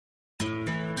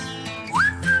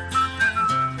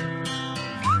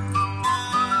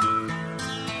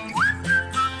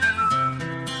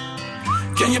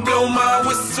Can you blow my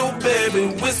whistle, baby?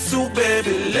 Whistle,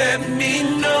 baby, let me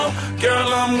know. Girl,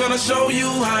 I'm gonna show you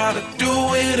how to do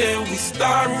it, and we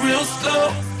start real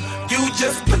slow. You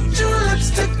just put your lips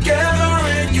together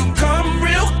and you come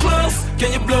real close.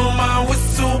 Can you blow my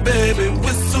whistle, baby?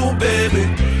 Whistle, baby.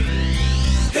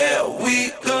 Here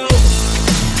we go.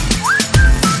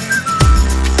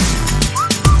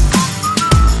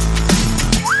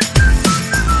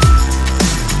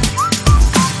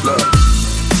 Look,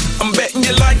 I'm betting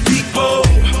you like people,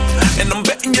 and I'm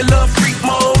betting you love freak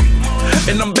mode,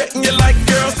 and I'm betting you like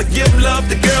girls to give love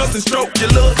to girls and stroke your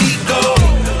little ego.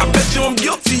 I bet you I'm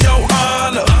guilty, your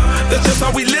honor. That's just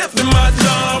how we live in my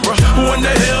genre. Who in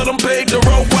the hell done paved the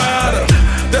road wider?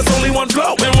 There's only one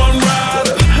blow and one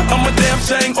rider. I'm a damn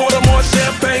shame, order more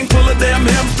champagne, pull a damn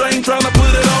hamstring, tryna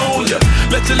put it on ya.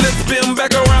 Let your lips spin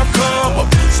back around, come up.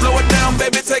 Slow it down,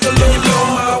 baby, take a look. Blow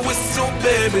my whistle,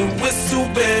 baby,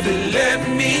 let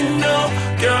me know.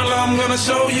 Girl, I'm gonna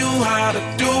show you how to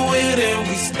do it, and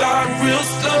we start real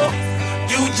slow.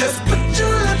 You just put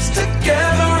your lips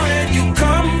together and you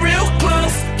come real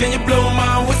close. Can you blow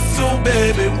my whistle,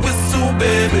 baby? Whistle,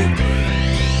 baby.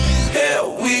 Here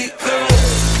we go.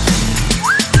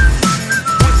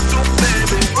 Whistle,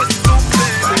 baby, whistle,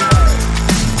 baby.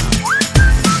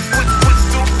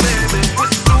 Whistle, baby,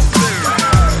 whistle, baby.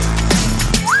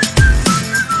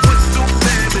 Whistle,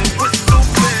 baby, whistle,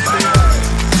 baby.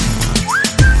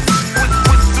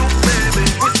 Whistle, baby,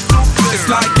 whistle, baby. It's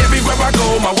like everywhere I go,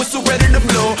 my whistle ready to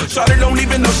blow. Shawty don't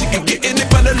even know she can get in it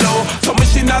for the low. Told me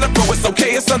she not a pro, it's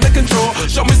okay, it's under control.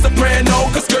 Show me soprano,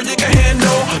 cause girl you can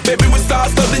handle. Baby with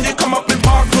stars, so then you come up in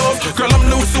park clothes. Girl I'm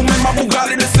new, so in my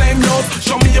Bugatti the same nose.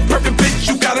 Show me a perfect pitch,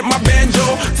 you got it, my banjo.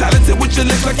 Talented with your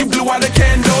lips like you blew out a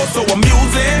candle. So